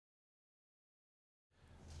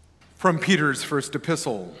From Peter's first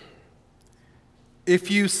epistle. If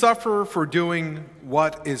you suffer for doing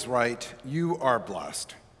what is right, you are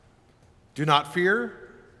blessed. Do not fear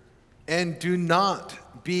and do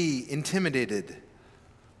not be intimidated,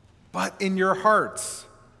 but in your hearts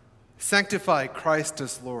sanctify Christ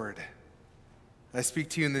as Lord. I speak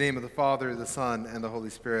to you in the name of the Father, the Son, and the Holy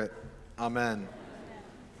Spirit. Amen.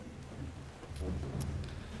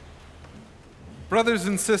 Brothers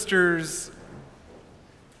and sisters,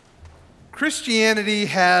 Christianity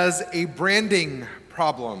has a branding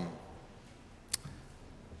problem.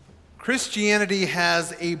 Christianity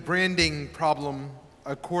has a branding problem,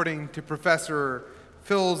 according to Professor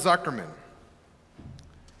Phil Zuckerman.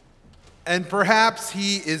 And perhaps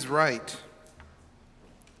he is right.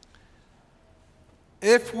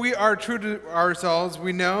 If we are true to ourselves,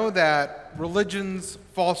 we know that religions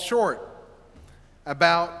fall short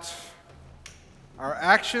about our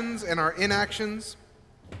actions and our inactions.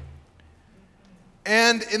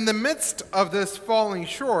 And in the midst of this falling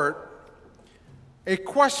short, a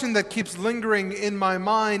question that keeps lingering in my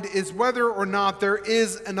mind is whether or not there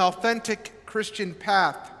is an authentic Christian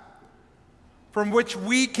path from which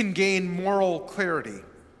we can gain moral clarity.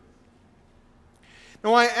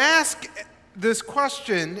 Now, I ask this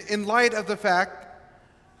question in light of the fact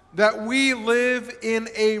that we live in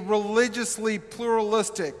a religiously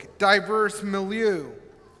pluralistic, diverse milieu,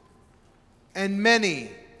 and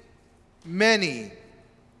many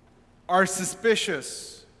are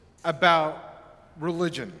suspicious about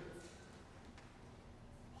religion.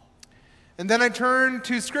 And then I turn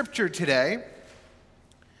to Scripture today,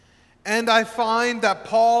 and I find that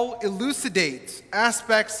Paul elucidates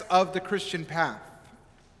aspects of the Christian path.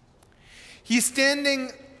 He's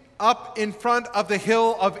standing up in front of the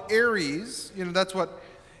hill of Ares, that's what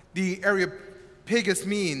the Areopagus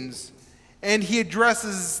means, and he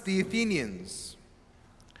addresses the Athenians.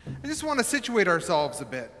 I just want to situate ourselves a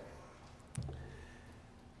bit.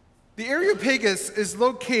 The Areopagus is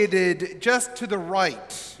located just to the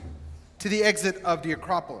right, to the exit of the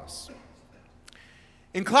Acropolis.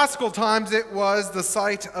 In classical times, it was the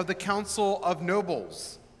site of the Council of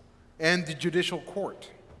Nobles and the judicial court.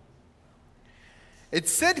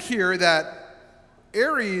 It's said here that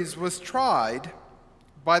Ares was tried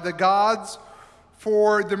by the gods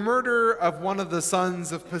for the murder of one of the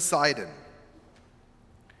sons of Poseidon.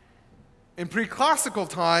 In pre-classical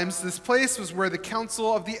times, this place was where the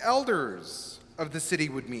council of the elders of the city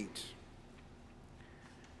would meet.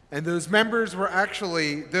 And those members were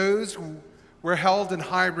actually those who were held in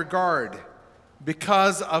high regard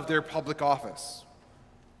because of their public office.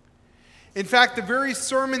 In fact, the very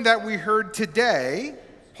sermon that we heard today,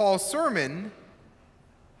 Paul's sermon,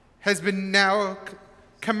 has been now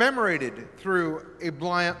commemorated through a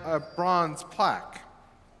bronze plaque.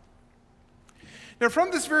 Now,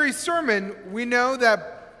 from this very sermon, we know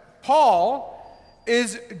that Paul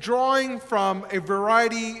is drawing from a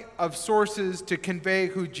variety of sources to convey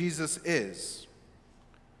who Jesus is.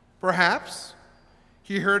 Perhaps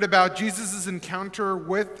he heard about Jesus' encounter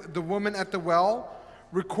with the woman at the well,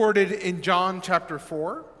 recorded in John chapter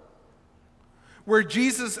 4, where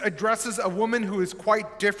Jesus addresses a woman who is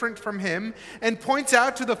quite different from him and points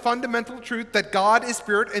out to the fundamental truth that God is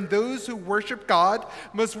spirit and those who worship God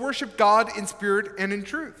must worship God in spirit and in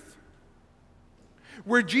truth.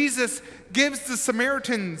 Where Jesus gives the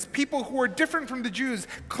Samaritans, people who are different from the Jews,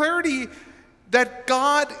 clarity that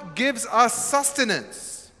God gives us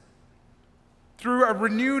sustenance through a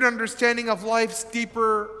renewed understanding of life's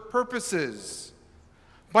deeper purposes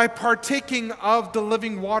by partaking of the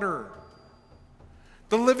living water.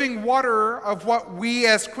 The living water of what we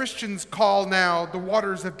as Christians call now the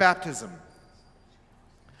waters of baptism.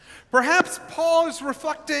 Perhaps Paul is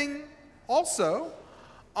reflecting also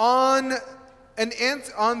on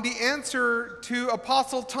the answer to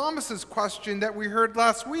Apostle Thomas's question that we heard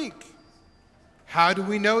last week. How do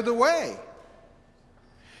we know the way?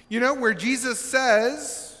 Where Jesus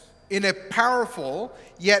says in a powerful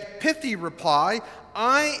yet pithy reply,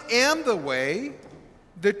 I am the way,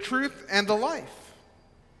 the truth, and the life.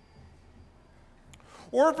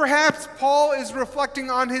 Or perhaps Paul is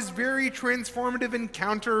reflecting on his very transformative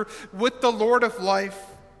encounter with the Lord of life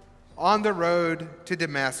on the road to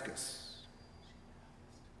Damascus.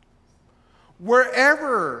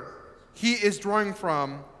 Wherever he is drawing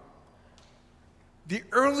from, the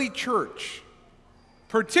early church,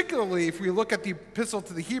 particularly if we look at the epistle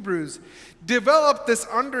to the Hebrews, developed this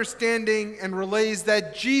understanding and relays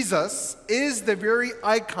that Jesus is the very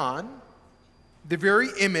icon, the very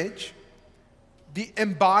image, the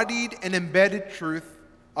embodied and embedded truth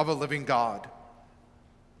of a living God.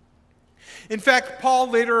 In fact, Paul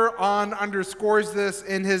later on underscores this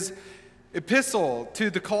in his epistle to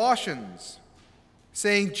the Colossians,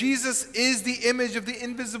 saying, Jesus is the image of the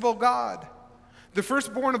invisible God, the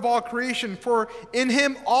firstborn of all creation, for in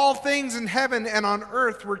him all things in heaven and on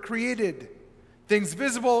earth were created, things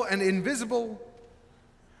visible and invisible,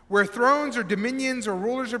 where thrones or dominions or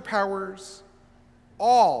rulers or powers,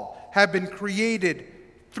 all have been created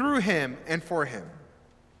through him and for him.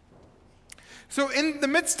 So in the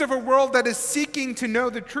midst of a world that is seeking to know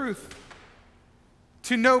the truth,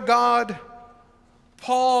 to know God,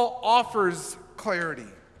 Paul offers clarity.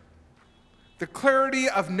 The clarity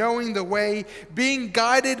of knowing the way, being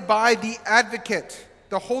guided by the advocate,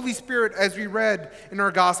 the Holy Spirit, as we read in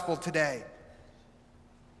our gospel today.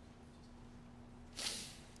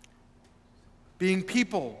 Being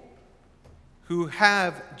people who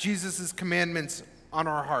have Jesus' commandments on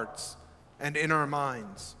our hearts and in our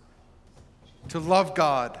minds. To love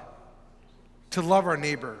God, to love our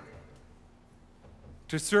neighbor,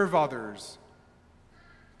 to serve others,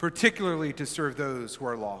 particularly to serve those who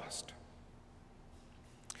are lost.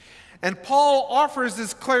 And Paul offers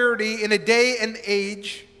this clarity in a day and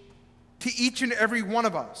age to each and every one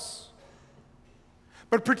of us,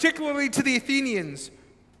 but particularly to the Athenians,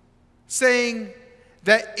 saying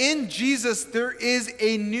that in Jesus there is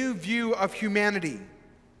a new view of humanity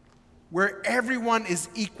where everyone is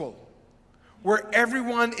equal, where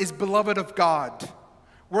everyone is beloved of God,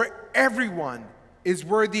 where everyone is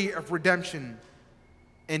worthy of redemption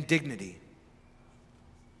and dignity.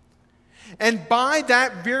 And by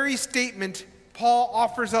that very statement, Paul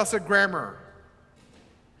offers us a grammar.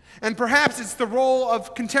 And perhaps it's the role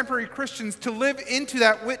of contemporary Christians to live into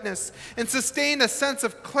that witness and sustain a sense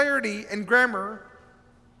of clarity and grammar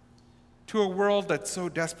to a world that so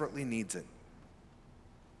desperately needs it.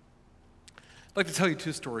 I'd like to tell you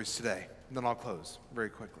two stories today, and then I'll close very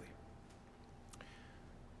quickly.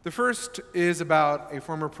 The first is about a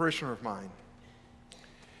former parishioner of mine.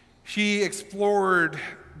 She explored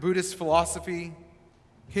Buddhist philosophy,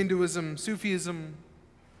 Hinduism, Sufism,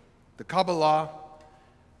 the Kabbalah,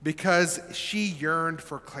 because she yearned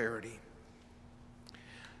for clarity.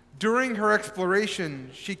 During her exploration,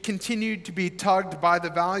 she continued to be tugged by the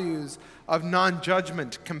values of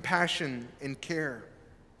non-judgment, compassion, and care.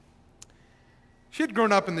 She had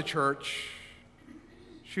grown up in the church.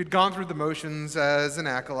 She had gone through the motions as an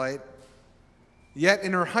acolyte. Yet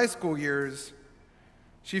in her high school years,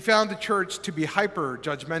 she found the church to be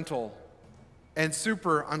hyper-judgmental and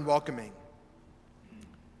super unwelcoming.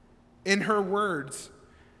 In her words,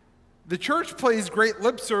 the church plays great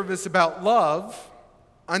lip service about love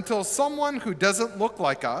until someone who doesn't look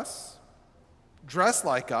like us, dress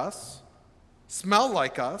like us, smell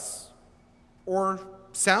like us, or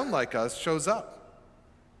sound like us shows up.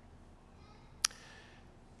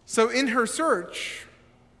 So in her search,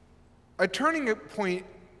 a turning point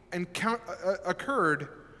occurred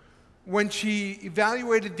when she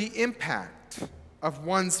evaluated the impact of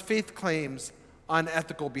one's faith claims on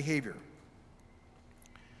ethical behavior.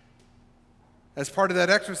 As part of that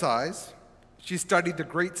exercise, she studied the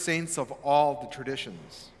great saints of all the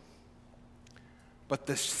traditions. But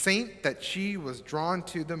the saint that she was drawn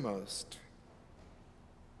to the most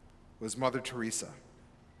was Mother Teresa.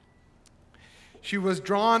 She was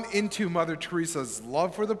drawn into Mother Teresa's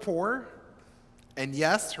love for the poor, and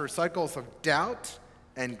yes, her cycles of doubt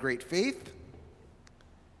and great faith.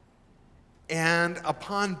 And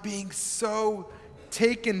upon being so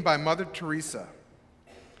taken by Mother Teresa,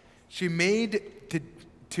 she made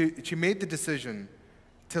the decision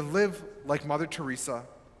to live like Mother Teresa,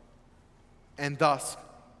 and thus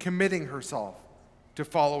committing herself to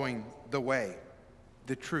following the way,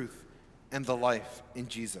 the truth, and the life in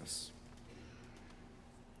Jesus.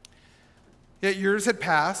 Yet years had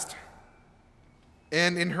passed,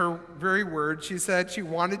 and in her very words, she said she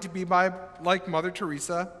wanted to be like Mother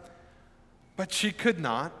Teresa, but she could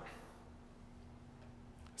not.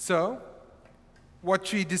 So, what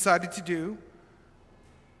she decided to do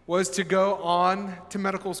was to go on to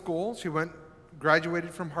medical school. She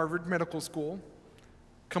graduated from Harvard Medical School,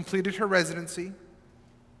 completed her residency,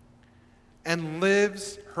 and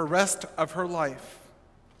lives her rest of her life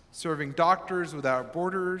serving Doctors Without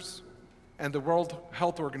Borders and the World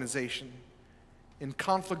Health Organization in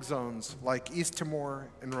conflict zones like East Timor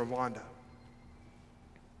and Rwanda.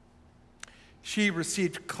 She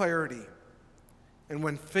received clarity, and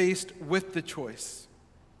when faced with the choice,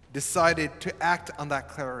 decided to act on that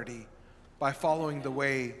clarity by following the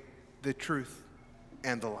way, the truth,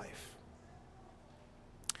 and the life.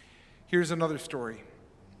 Here's another story,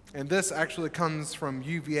 and this actually comes from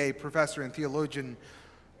UVA professor and theologian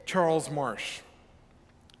Charles Marsh.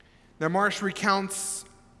 Now, Marsh recounts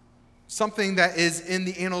something that is in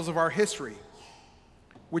the annals of our history,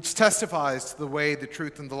 which testifies to the way, the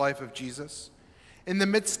truth, and the life of Jesus in the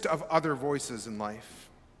midst of other voices in life.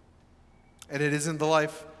 And it is in the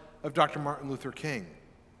life of Dr. Martin Luther King.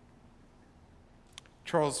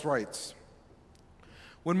 Charles writes,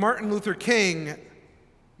 when Martin Luther King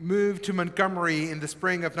moved to Montgomery in the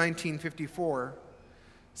spring of 1954,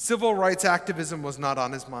 civil rights activism was not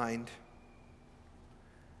on his mind.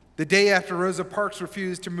 The day after Rosa Parks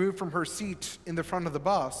refused to move from her seat in the front of the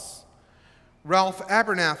bus, Ralph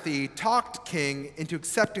Abernathy talked King into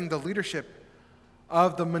accepting the leadership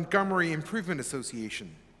of the Montgomery Improvement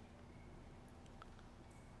Association.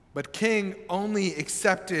 But King only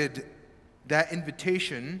accepted that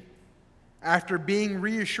invitation after being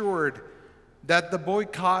reassured that the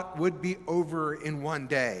boycott would be over in one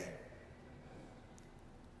day.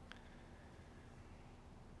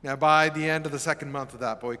 Now, by the end of the second month of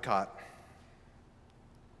that boycott,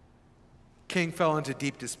 King fell into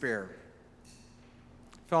deep despair.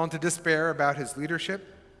 Fell into despair about his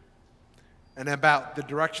leadership and about the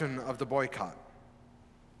direction of the boycott.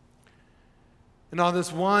 And on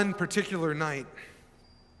this one particular night,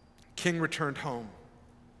 King returned home.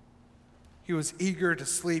 He was eager to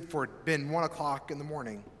sleep, for it had been 1 o'clock in the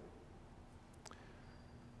morning.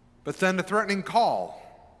 But then a threatening calls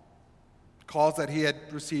that he had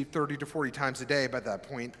received 30 to 40 times a day by that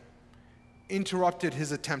point, interrupted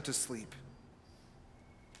his attempt to sleep.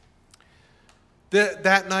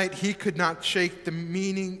 That night, he could not shake the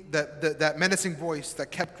meaning, that menacing voice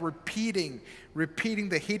that kept repeating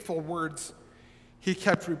the hateful words he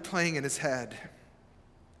kept replaying in his head.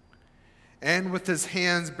 And with his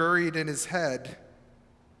hands buried in his head,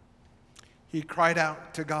 he cried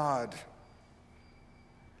out to God,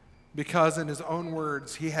 because in his own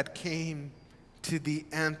words, he had came to the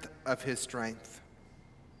nth of his strength.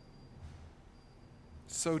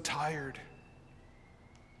 So tired,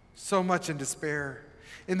 so much in despair.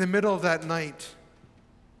 In the middle of that night,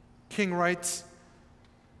 King writes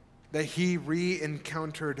that he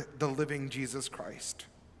re-encountered the living Jesus Christ.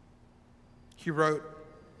 He wrote,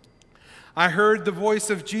 I heard the voice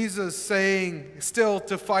of Jesus saying still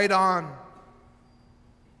to fight on.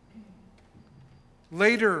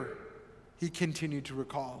 Later, he continued to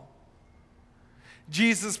recall,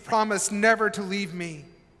 Jesus promised never to leave me,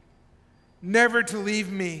 never to leave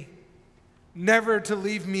me, never to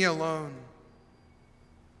leave me alone.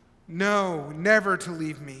 No, never to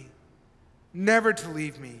leave me, never to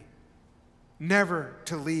leave me, never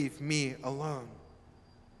to leave me alone,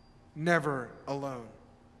 never alone.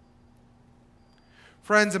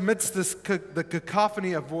 Friends, amidst the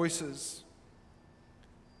cacophony of voices,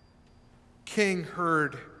 King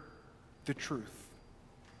heard the truth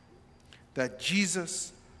that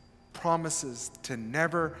Jesus promises to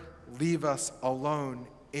never leave us alone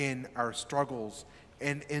in our struggles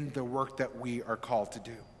and in the work that we are called to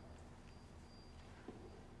do.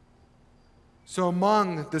 So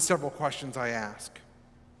among the several questions I ask,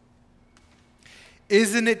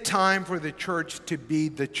 isn't it time for the church to be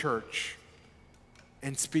the church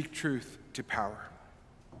and speak truth to power?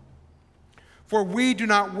 For we do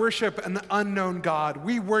not worship an unknown God.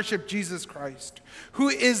 We worship Jesus Christ, who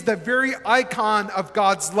is the very icon of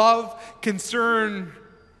God's love, concern,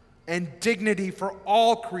 and dignity for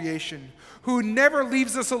all creation, who never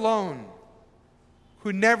leaves us alone,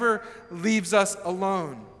 who never leaves us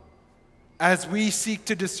alone as we seek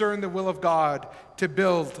to discern the will of God to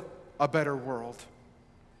build a better world.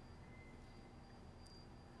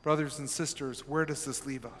 Brothers and sisters, where does this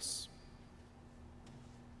leave us?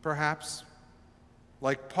 Perhaps,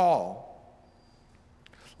 like Paul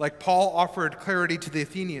offered clarity to the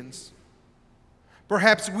Athenians,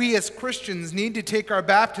 perhaps we as Christians need to take our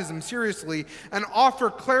baptism seriously and offer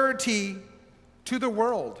clarity to the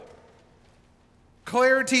world.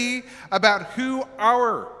 Clarity about who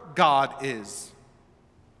our God is.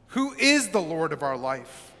 Who is the Lord of our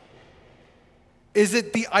life? Is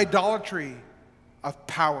it the idolatry of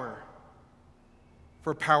power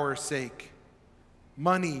for power's sake,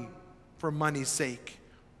 money for money's sake,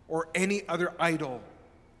 or any other idol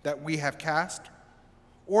that we have cast?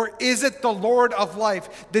 Or is it the Lord of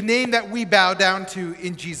life, the name that we bow down to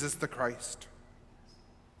in Jesus the Christ?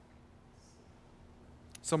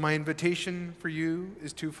 So my invitation for you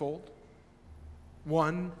is twofold.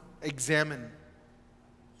 One, examine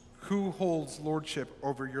who holds lordship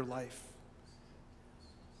over your life.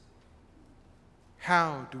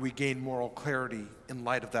 How do we gain moral clarity in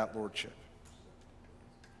light of that lordship?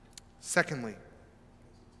 Secondly,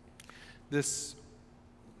 this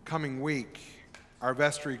coming week, our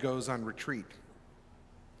vestry goes on retreat.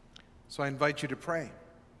 So I invite you to pray.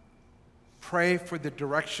 pray for the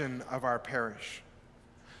direction of our parish,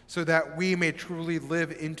 so that we may truly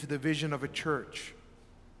live into the vision of a church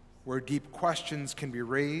where deep questions can be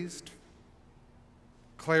raised,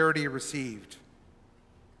 clarity received,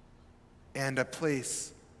 and a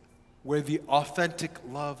place where the authentic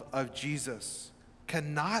love of Jesus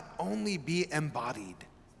can not only be embodied,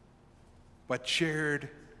 but shared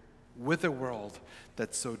with a world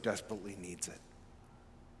that so desperately needs it.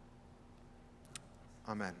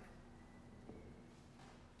 Amen.